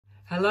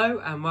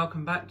Hello and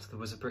welcome back to the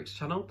Wizard Bricks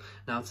channel.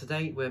 Now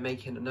today we're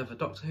making another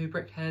Doctor Who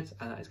Brickhead,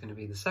 and that is going to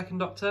be the second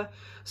Doctor.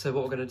 So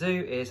what we're going to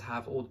do is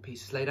have all the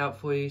pieces laid out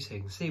for you so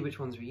you can see which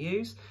ones we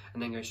use,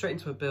 and then go straight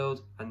into a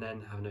build and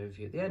then have an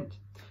overview at the end.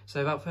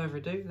 So without further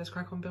ado, let's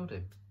crack on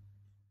building.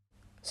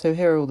 So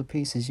here are all the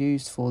pieces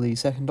used for the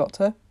second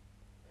Doctor.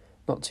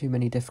 Not too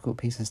many difficult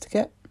pieces to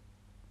get.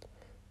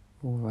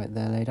 All right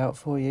there laid out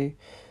for you.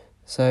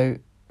 So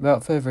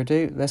without further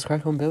ado, let's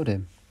crack on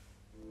building.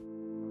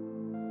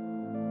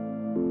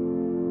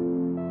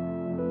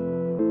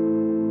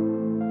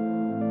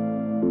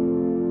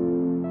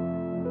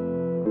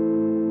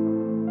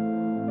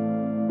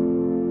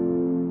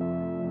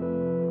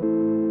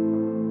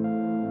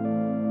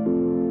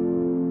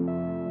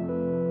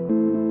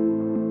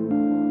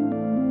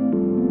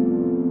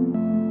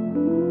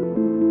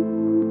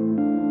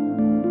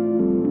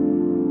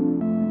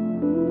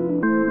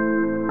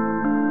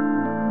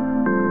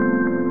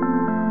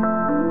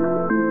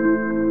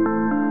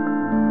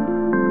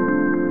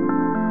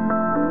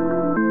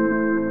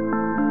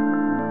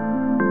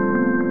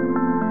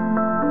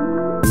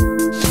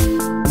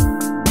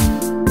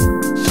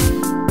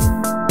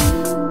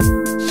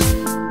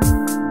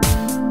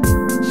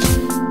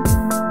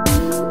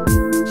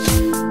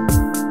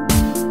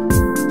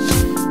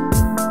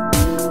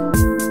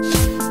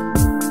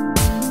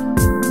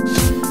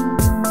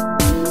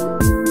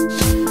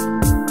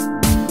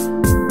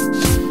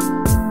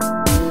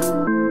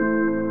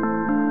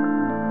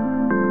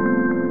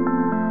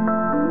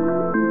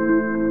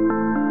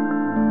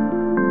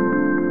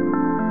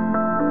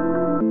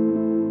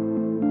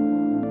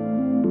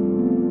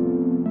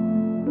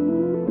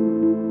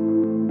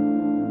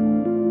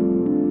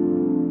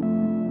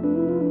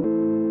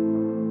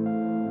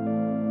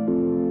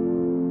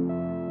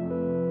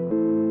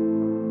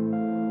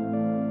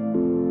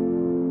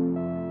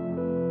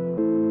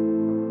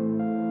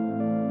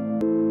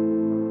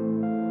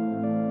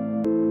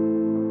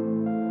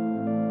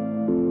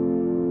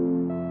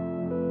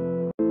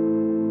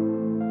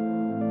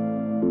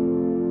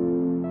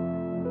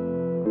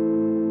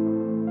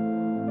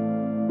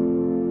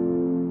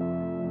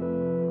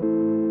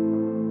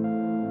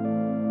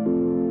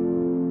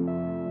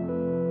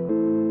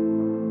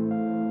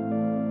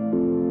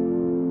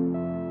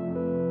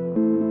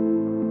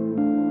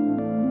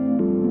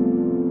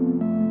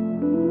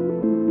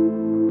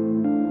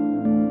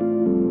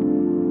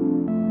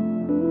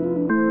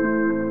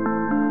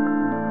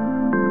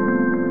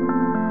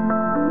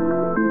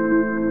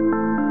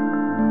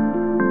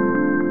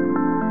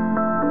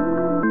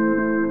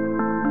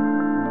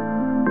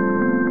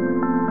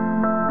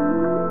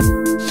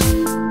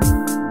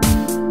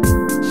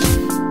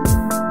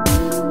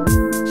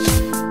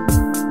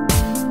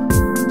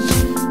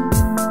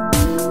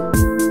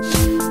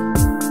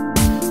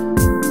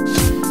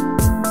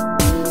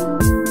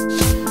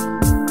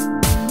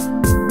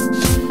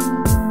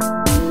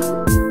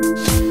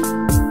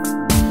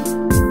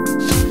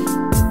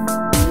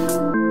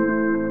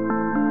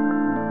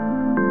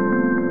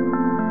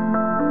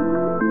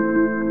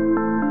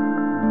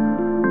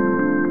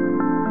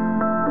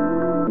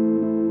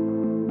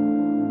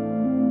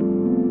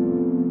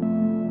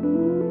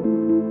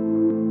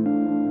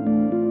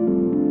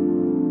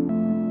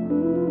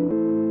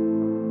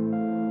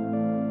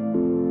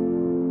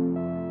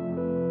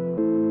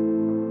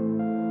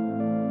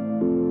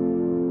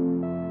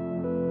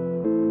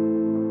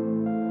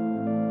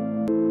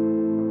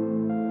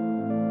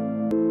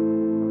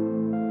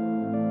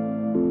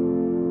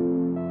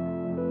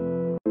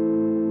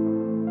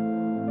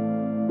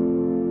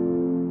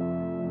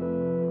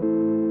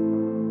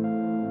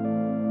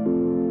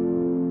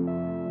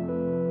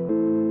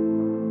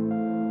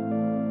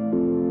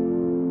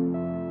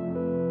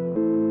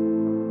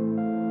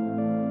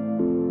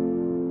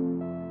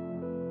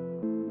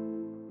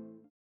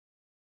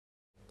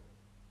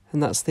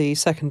 And that's the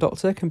second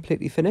Doctor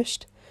completely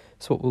finished.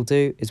 So what we'll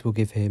do is we'll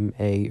give him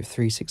a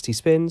 360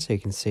 spin so you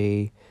can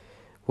see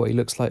what he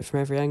looks like from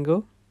every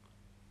angle.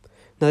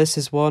 Now this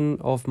is one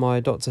of my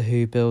Doctor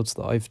Who builds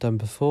that I've done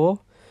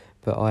before,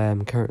 but I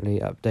am currently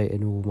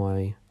updating all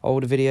my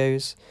older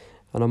videos,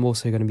 and I'm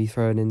also going to be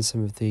throwing in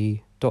some of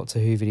the Doctor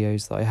Who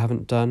videos that I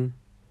haven't done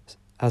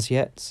as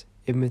yet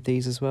in with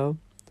these as well.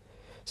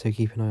 So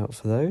keep an eye out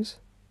for those.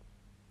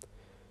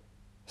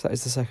 So that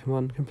is the second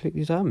one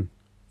completely done.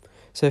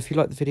 So if you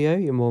like the video,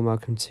 you're more than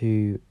welcome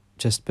to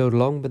just build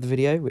along with the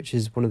video, which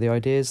is one of the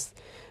ideas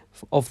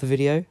of the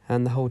video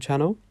and the whole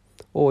channel.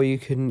 Or you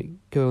can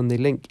go on the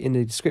link in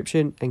the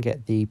description and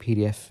get the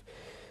PDF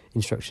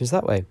instructions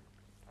that way.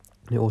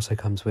 And it also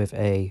comes with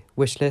a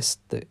wish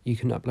list that you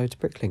can upload to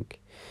Bricklink.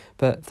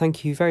 But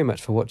thank you very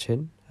much for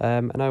watching,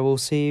 and I will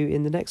see you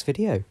in the next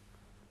video.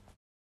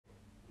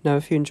 Now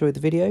if you enjoyed the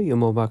video, you're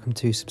more welcome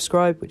to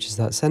subscribe, which is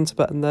that centre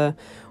button there,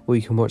 or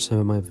you can watch some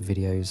of my other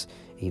videos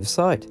either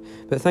side.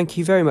 But thank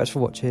you very much for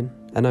watching,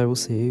 and I will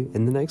see you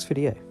in the next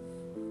video.